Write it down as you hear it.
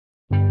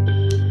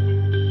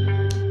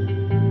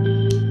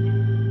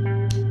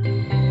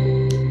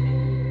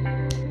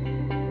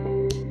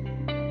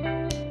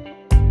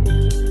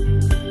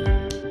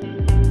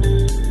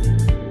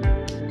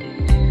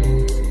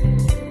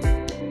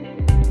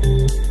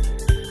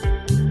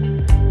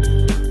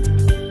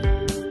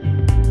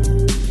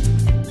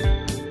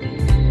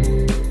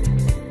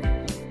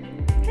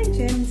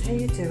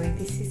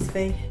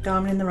a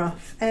diamond in the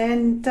rough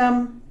and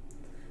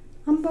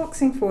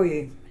unboxing for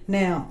you.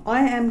 Now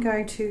I am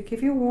going to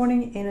give you a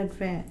warning in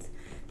advance.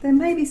 There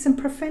may be some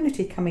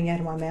profanity coming out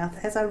of my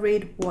mouth as I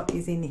read what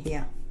is in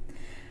here.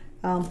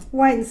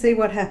 Wait and see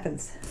what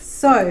happens.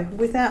 So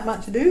without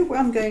much ado,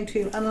 I'm going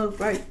to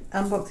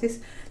unbox this.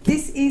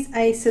 This is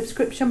a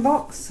subscription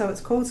box, so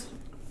it's called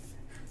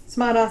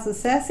Smartass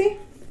Sassy,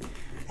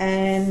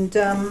 and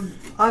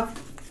I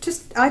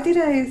did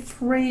a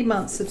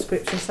 3-month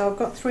subscription, so I've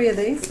got 3 of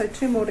these, so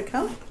 2 more to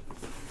come.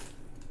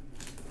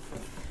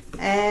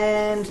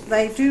 And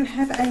they do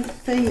have a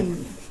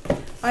theme.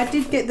 I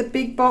did get the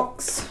big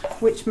box,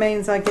 which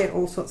means I get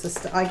all sorts of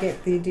stuff. I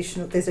get the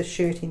additional, there's a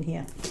shirt in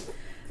here.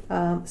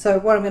 So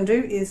what I'm going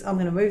to do is I'm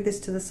going to move this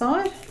to the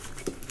side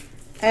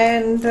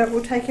and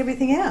we'll take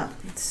everything out.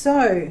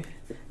 So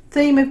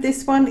theme of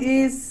this one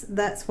is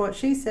That's What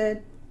She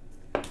Said.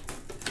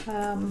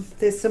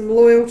 There's some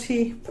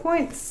loyalty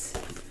points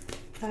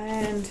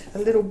and a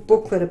little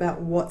booklet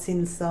about what's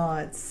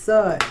inside.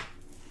 So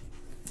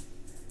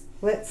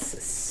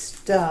let's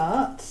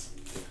start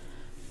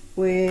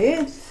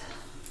with,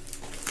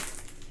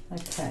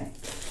 okay,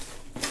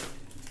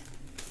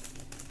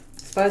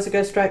 suppose I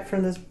go straight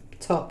from the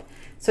top.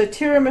 So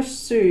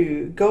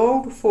Tiramisu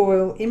gold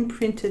foil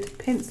imprinted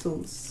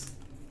pencils.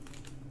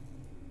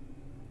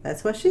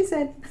 That's what she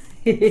said.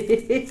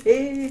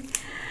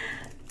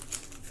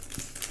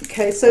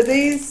 Okay, so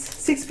these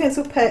 6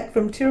 pencil pack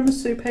from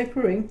Tiramisu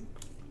Paperie.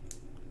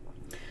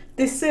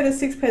 This set of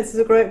 6 pencils is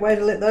a great way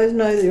to let those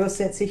know that your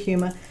sense of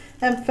humour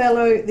and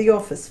fellow The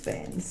Office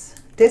fans.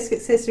 Desk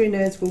accessory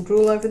nerds will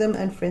drool over them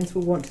and friends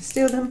will want to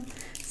steal them.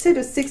 Set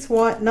of 6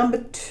 white number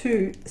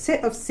 2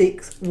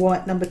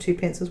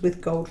 pencils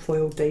with gold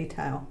foil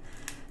detail.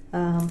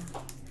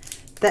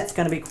 That's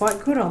going to be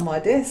quite good on my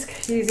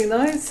desk using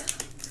those.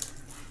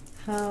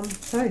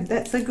 So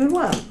that's a good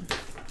one.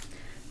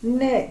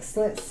 Next,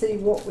 let's see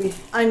what we...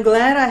 I'm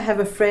glad I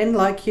have a friend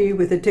like you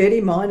with a dirty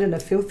mind and a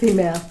filthy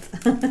mouth.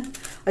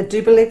 I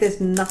do believe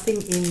there's nothing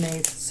in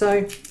these.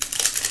 So,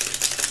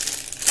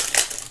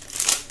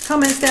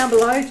 comments down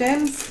below,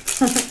 gems.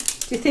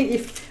 Do you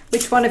think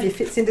which one of you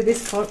fits into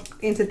this?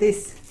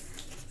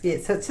 Yeah,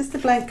 so it's just a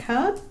blank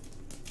card.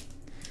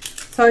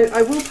 So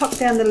I will pop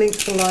down the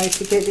link below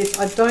to get this.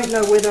 I don't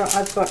know whether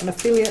I've got an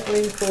affiliate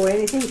link or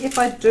anything. If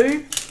I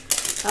do,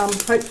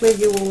 hopefully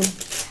you will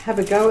have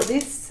a go at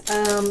this.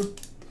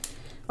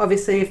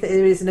 Obviously if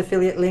there is an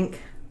affiliate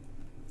link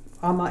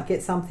I might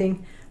get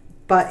something,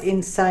 but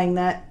in saying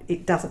that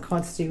it doesn't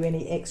constitute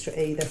any extra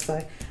either.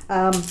 So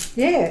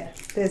yeah,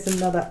 there's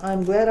another.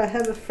 I'm glad I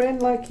have a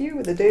friend like you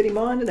with a dirty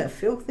mind and a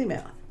filthy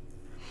mouth.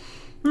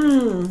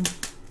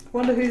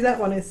 Wonder who that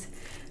one is.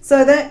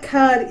 So that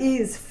card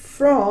is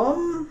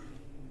from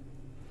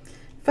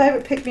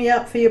Favourite Pick Me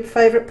Up for Your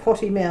Favourite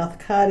Potty Mouth.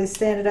 Card is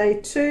standard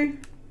A2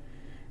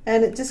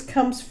 and it just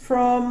comes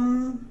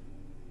from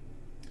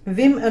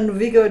Vim and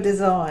Vigor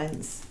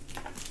Designs.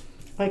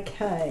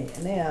 Okay,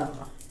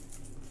 now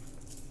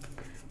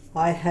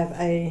I have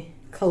a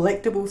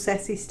collectible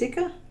sassy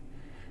sticker,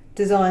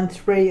 design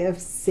 3 of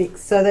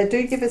 6. So they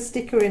do give a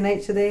sticker in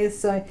each of these.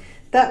 So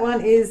that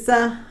one is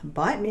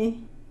Bite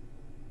Me.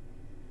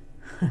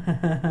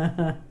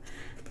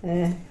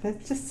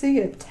 Let's just see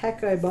a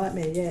taco bite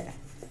me. Yeah,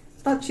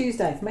 it's not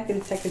Tuesday. Make it a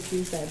taco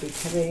Tuesday, it'd be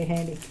very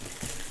handy.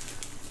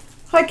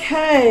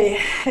 Okay,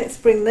 let's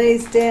bring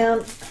these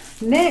down.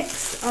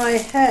 Next I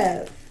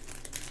have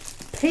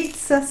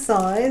Pizza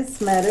Size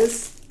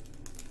Matters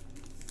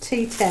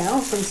tea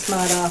towel from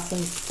Smartass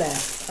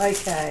Sass.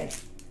 Okay,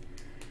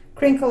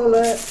 crinkle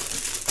alert.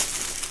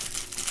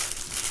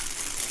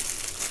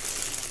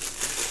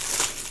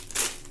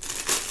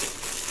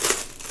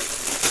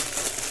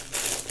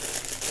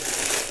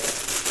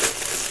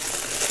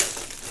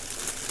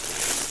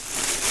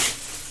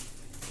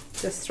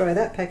 Just throw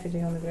that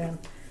packaging on the ground.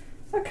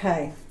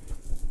 Okay,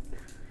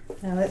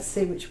 now let's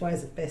see which way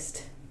is it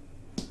best.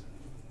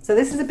 So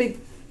this is a big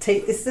tea,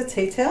 this is a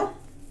tea towel,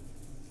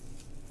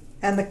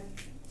 and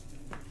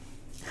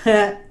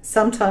the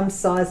sometimes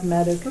size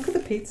matters. Look at the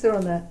pizza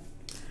on that.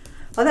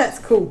 Oh, that's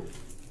cool.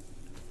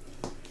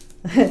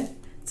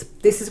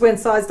 This is when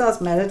size does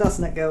matter,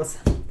 doesn't it, girls?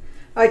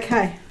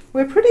 Okay,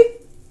 we're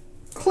pretty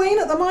clean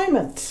at the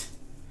moment.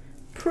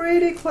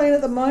 Pretty clean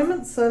at the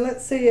moment, so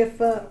let's see if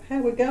how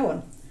we're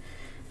going.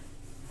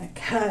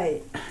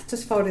 Okay,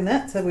 just folding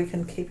that so we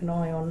can keep an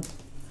eye on,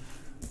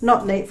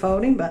 not neat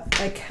folding,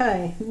 but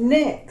okay.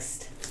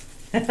 Next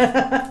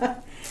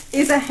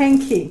is a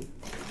hanky.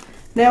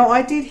 Now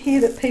I did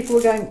hear that people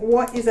were going,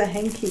 what is a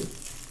hanky?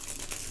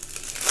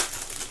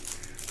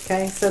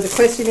 Okay, so the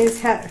question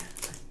is how,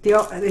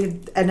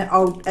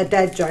 a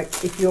dad joke,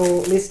 if you're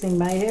listening,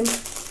 Mayhem,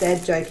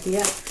 dad joke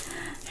here.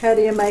 How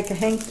do you make a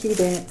hanky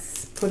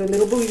dance? Put a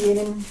little boogie in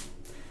him.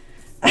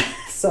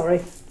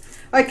 Sorry.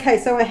 Okay,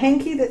 so a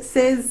hanky that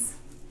says,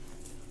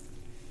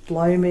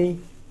 blow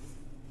me.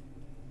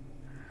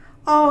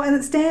 Oh, and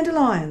it's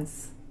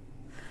dandelions.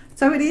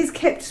 So it is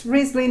kept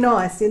reasonably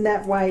nice in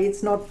that way.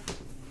 It's not,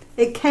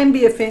 it can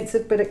be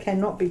offensive, but it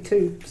cannot be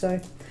too.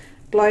 So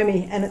Blow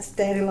Me, and it's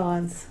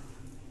dandelions.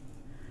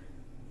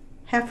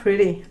 How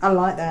pretty. I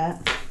like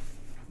that.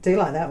 Do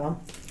like that one.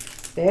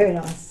 Very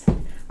nice.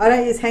 I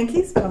don't use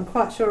hankies, but I'm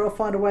quite sure I'll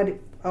find a way to,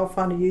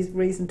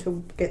 reason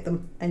to get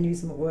them and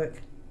use them at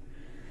work.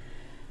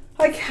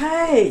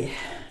 Okay,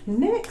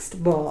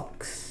 next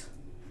box.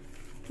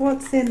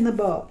 What's in the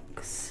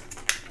box?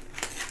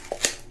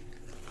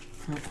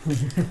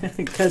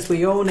 Because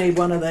we all need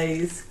one of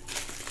these.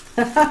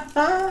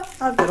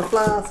 I've got a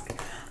flask.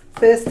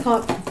 First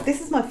time.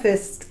 This is my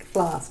first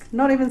flask.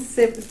 Not even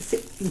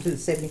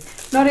 70.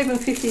 Not even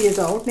 50 years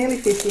old. Nearly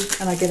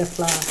 50, and I get a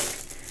flask.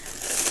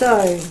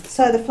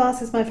 So the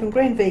flask is made from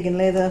green vegan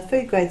leather,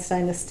 food grade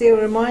stainless steel.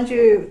 Remind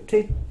you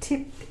to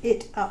tip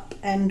it up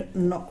and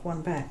knock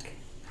one back.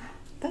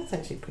 That's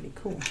actually pretty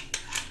cool.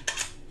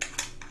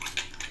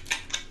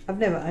 I've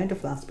never owned a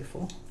flask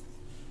before.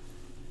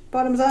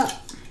 Bottoms up.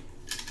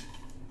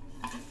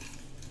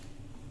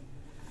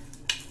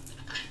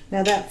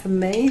 Now that for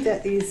me,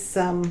 that is,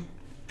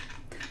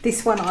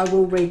 this one I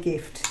will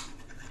re-gift.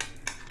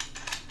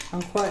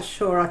 I'm quite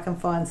sure I can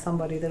find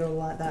somebody that'll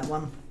like that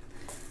one.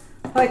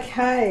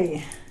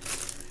 Okay.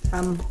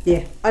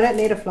 Yeah, I don't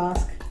need a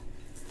flask.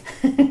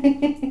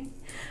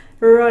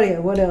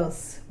 Rightio, what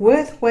else?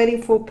 Worth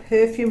waiting for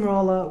perfume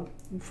roller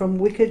from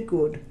Wicked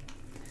Good.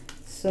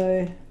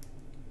 So,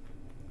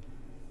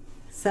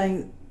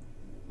 saying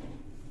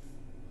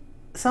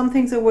some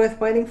things are worth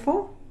waiting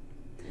for.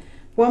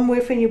 One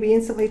whiff and you'll be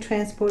instantly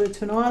transported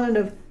to an island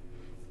of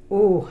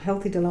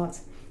healthy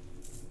delights.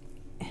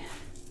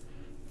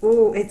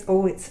 It's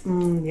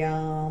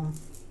yum.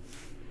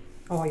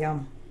 Oh,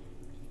 yum.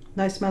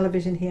 No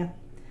smell-o-vision here.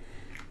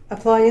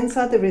 Apply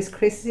inside the wrist,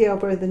 creases the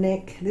elbow of the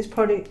neck. This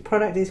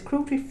product is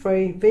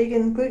cruelty-free,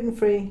 vegan,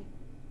 gluten-free,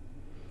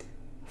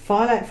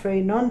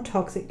 phthalate-free,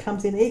 non-toxic.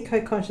 Comes in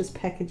eco-conscious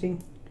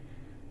packaging.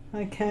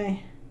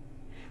 Okay.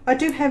 I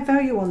do have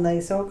value on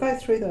these, so I'll go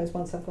through those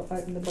once I've got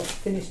opened the box,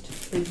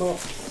 finished the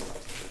box.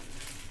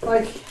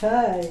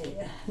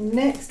 Okay,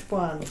 next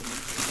one.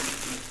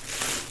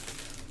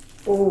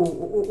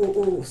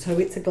 So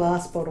it's a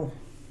glass bottle.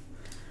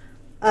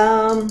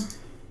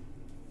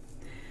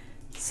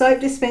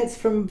 Soap dispenser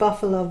from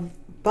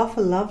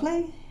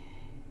BuffaLovely.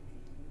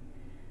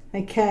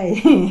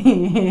 Okay.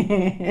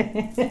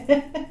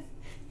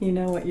 You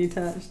know what you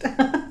touched.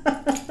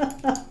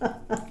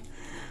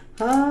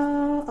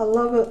 I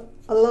love it.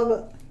 I love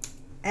it.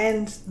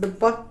 And the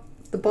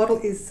bottle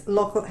is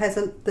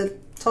the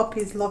top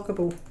is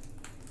lockable,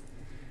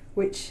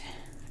 which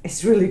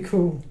is really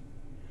cool.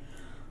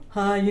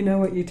 You know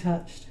what you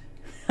touched.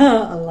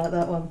 I like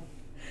that one.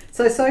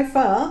 So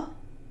far,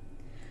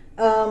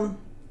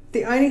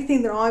 the only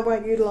thing that I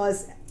won't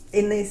utilise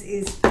in this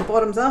is the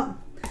bottoms up,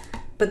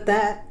 but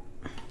that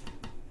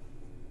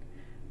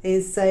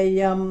is a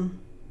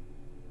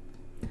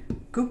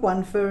good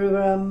one for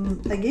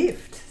a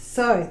gift.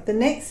 So the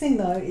next thing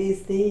though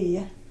is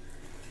the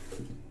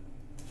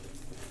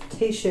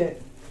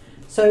t-shirt.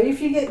 So if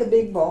you get the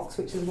big box,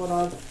 which is what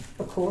I've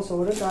of course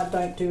ordered, I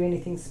don't do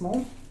anything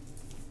small,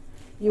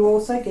 you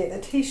also get a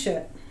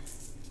t-shirt.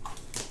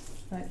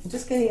 Right, I'm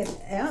just getting it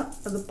out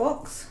of the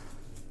box.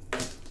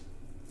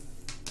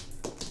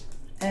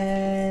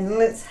 And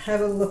let's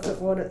have a look at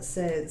what it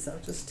says. I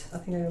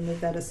think I'm going to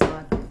move that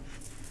aside.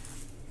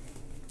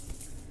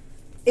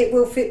 It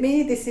will fit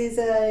me. This is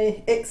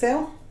a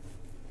XL.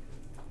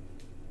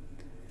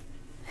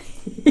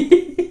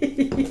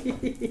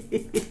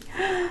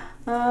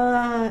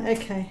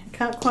 Okay, I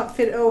can't quite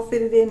fit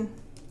it in.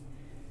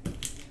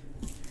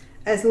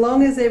 As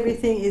long as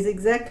everything is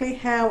exactly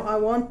how I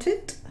want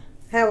it,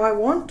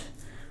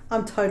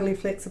 I'm totally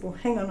flexible.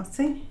 Hang on, let's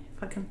see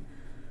if I can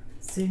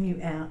zoom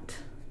you out.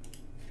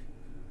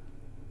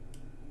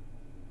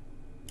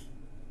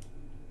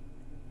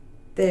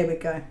 There we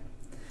go.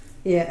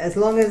 Yeah, as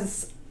long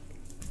as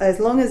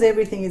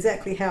everything is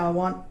exactly how I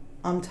want,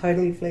 I'm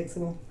totally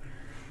flexible.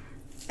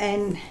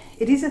 And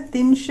it is a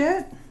thin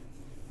shirt.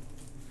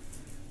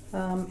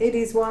 It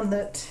is one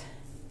that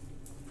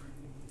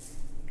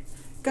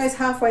goes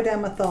halfway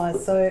down my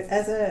thighs, so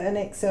as an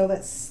XL,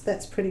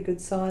 that's pretty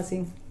good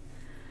sizing.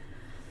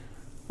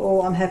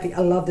 Oh, I'm happy.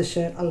 I love the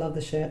shirt. I love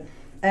the shirt.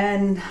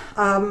 And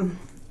I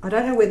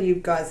don't know whether you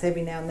guys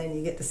every now and then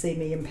you get to see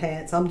me in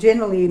pants. I'm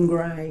generally in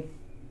grey,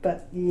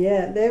 but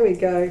yeah, there we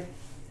go.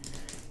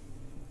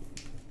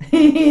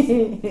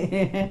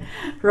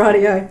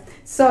 Rightio.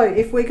 So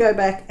if we go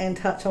back and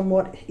touch on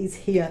what is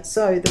here,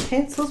 so the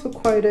pencils were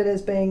quoted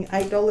as being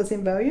 $8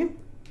 in value.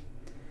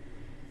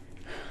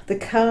 The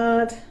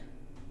card,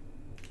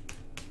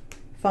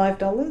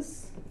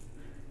 $5.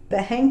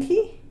 The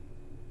hanky,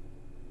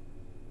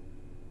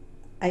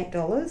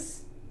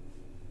 $8.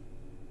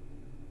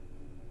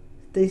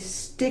 The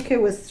sticker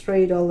was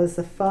 $3.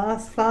 The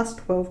flask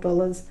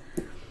 $12.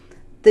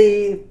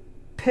 The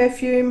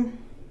perfume,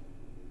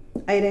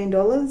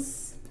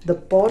 $18. The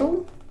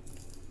bottle,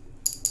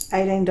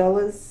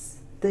 $18.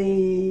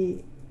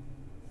 The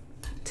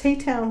tea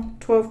towel,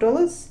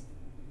 $12.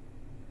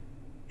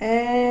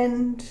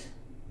 And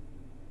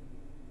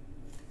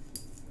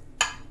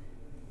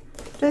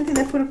don't think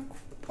they put it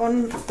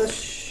on the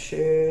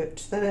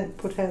shirt. They don't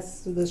put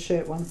as the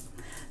shirt one.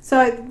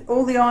 So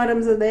all the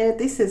items are there.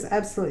 This is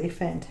absolutely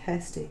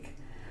fantastic.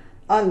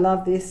 I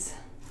love this.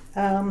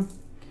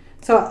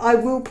 So I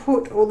will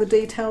put all the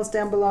details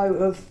down below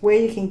of where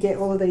you can get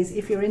all of these.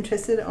 If you're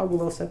interested, I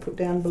will also put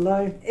down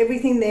below.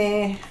 Everything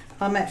there,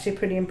 I'm actually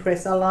pretty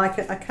impressed. I like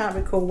it. I can't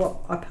recall what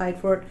I paid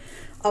for it.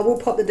 I will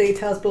pop the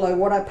details below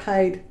what I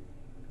paid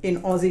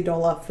in Aussie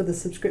dollar for the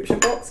subscription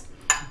box.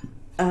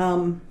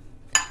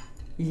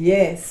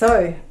 Yeah,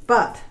 so,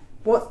 but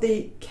what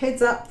the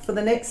heads up for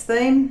the next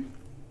theme,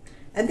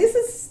 and this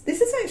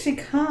is actually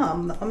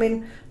calm. I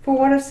mean, for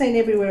what I've seen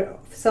everywhere,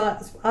 so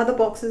other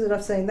boxes that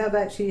I've seen, they've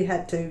actually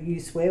had to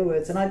use swear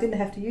words, and I didn't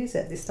have to use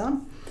that this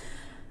time.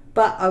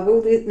 But I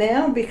will do it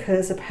now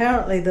because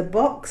apparently the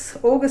box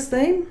August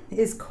theme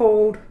is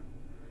called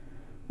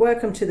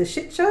Welcome to the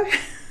Shit Show.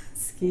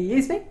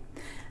 Excuse me.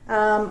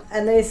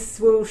 And this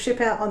will ship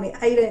out on the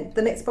 18th.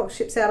 The next box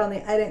ships out on the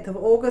 18th of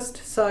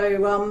August.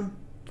 So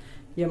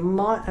you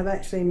might have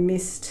actually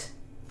missed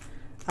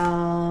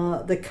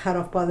the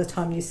cutoff by the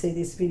time you see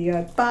this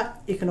video,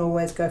 but you can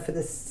always go for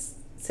the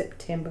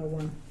September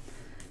one.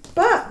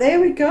 But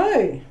there we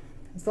go.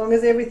 As long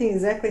as everything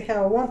is exactly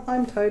how I want,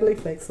 I'm totally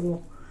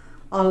flexible.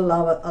 I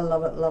love it. I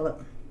love it. Love it.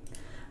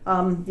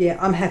 Yeah,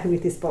 I'm happy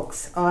with this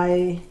box.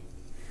 I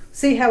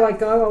see how I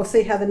go. I'll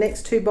see how the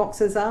next two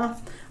boxes are.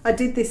 I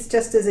did this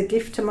just as a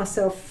gift to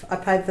myself. I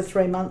paid for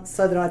 3 months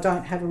so that I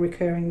don't have a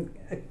recurring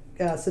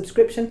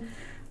subscription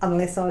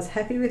unless I was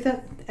happy with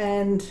it,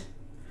 and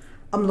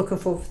I'm looking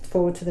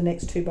forward to the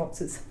next two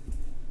boxes.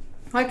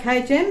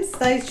 Okay, gems,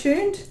 stay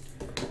tuned.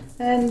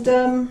 And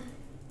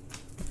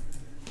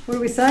what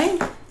are we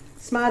saying?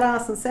 Smart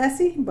ass and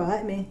sassy,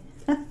 bite me.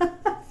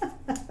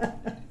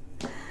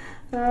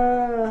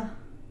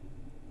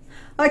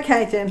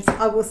 Okay, gems,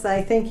 I will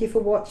say thank you for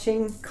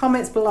watching.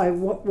 Comments below,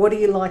 what do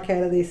you like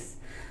out of this?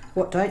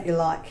 What don't you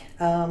like?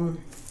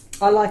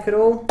 I like it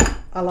all.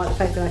 I like the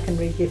fact that I can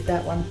re-gift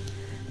that one.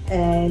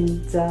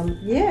 And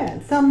yeah,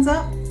 thumbs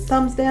up,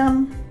 thumbs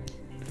down.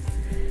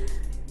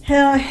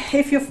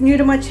 If you're new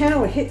to my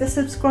channel, hit the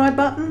subscribe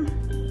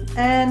button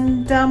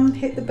and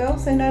hit the bell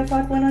so you're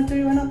notified when I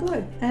do and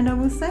upload. And I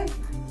will say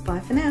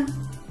bye for now.